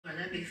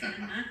Lisa.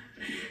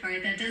 All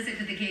right, that does it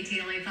for the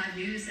KTLA 5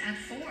 News at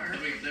 4.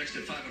 Coming up next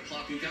at 5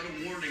 o'clock, we've got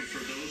a warning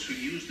for those who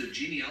use the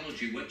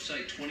genealogy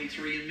website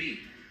 23andMe.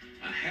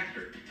 A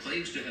hacker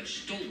claims to have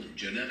stolen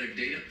genetic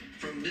data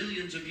from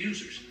millions of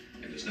users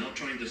and is now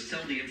trying to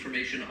sell the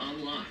information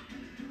online.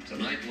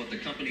 Tonight, what the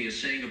company is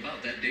saying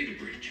about that data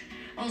breach.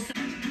 Also,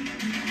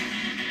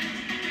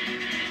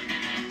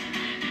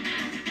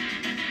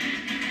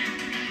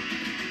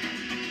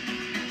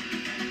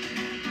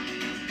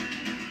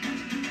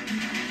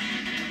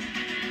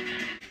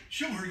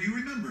 show her you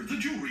remember. The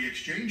Jewelry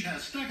Exchange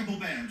has stackable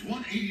bands,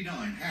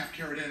 $189,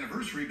 half-carat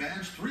anniversary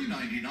bands,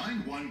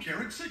 $399, 1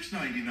 carat,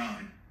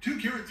 $699, 2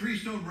 carat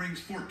 3-stone rings,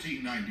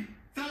 $14.90.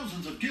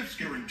 Thousands of gifts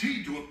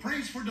guaranteed to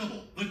appraise for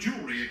double. The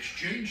Jewelry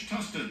Exchange,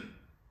 Tustin.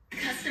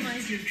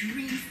 Customize your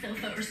dream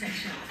sofa or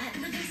sectional at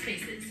Living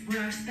Spaces,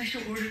 where our special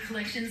order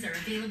collections are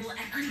available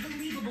at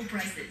unbelievable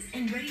prices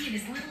and ready in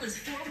as little as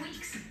 4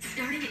 weeks.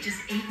 Starting at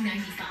just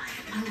 $8.95,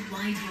 our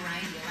wide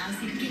variety allows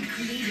you to get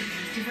creative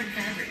with different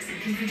fabrics and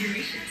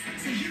configurations,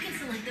 so you can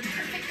select the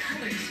perfect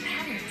colors,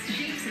 patterns,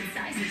 shapes, and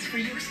sizes for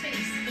your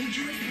space.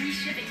 Enjoy free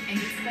shipping and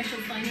get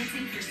special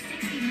financing for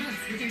 60 months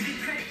with your good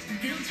credit.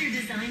 Build your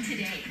design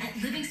today at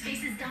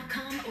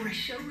livingspaces.com or a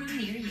showroom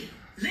near you.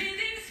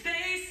 Living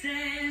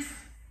Spaces.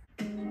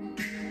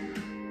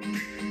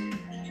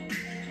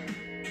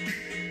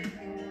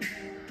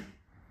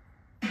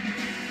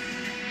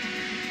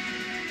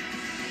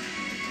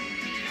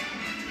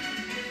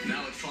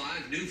 Now at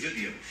 5, new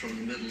video from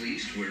the Middle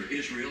East where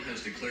Israel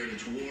has declared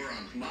its war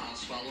on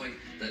Hamas following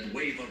that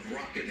wave of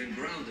rocket and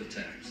ground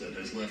attacks that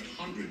has left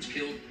hundreds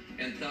killed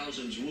and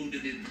thousands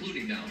wounded,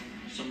 including now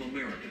some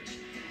Americans.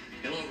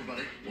 Hello,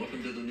 everybody.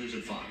 Welcome to the News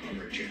at 5. I'm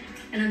Rick Chandler.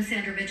 and I'm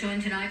Sandra Mitchell,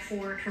 and tonight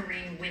for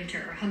Kareem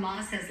Winter.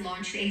 Hamas has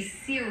launched a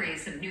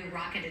series of new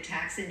rocket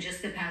attacks in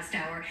just the past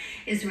hour.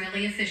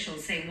 Israeli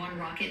officials say one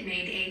rocket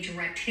made a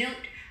direct hit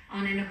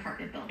on an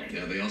apartment building.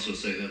 Yeah, they also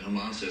say that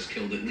Hamas has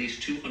killed at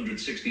least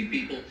 260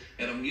 people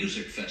at a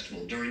music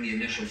festival during the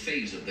initial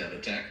phase of that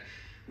attack.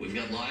 We've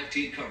got live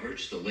team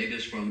coverage, the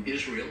latest from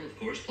Israel, of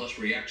course, plus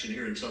reaction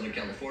here in Southern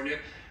California.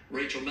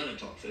 Rachel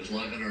Menitoff is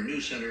live in our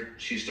news center.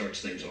 She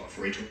starts things off.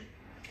 Rachel.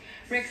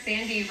 Rick,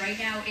 Sandy, right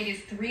now it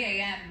is 3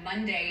 a.m.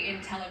 Monday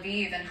in Tel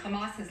Aviv, and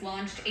Hamas has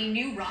launched a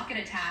new rocket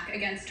attack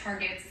against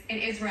targets in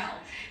Israel.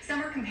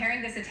 Some are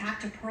comparing this attack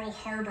to Pearl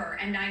Harbor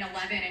and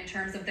 9/11 in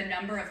terms of the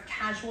number of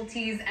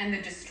casualties and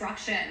the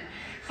destruction.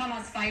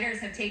 Hamas fighters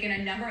have taken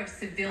a number of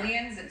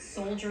civilians and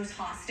soldiers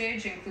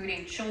hostage,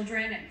 including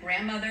children and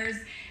grandmothers,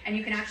 and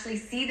you can actually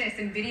see this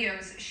in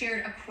videos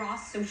shared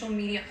across social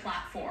media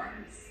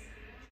platforms.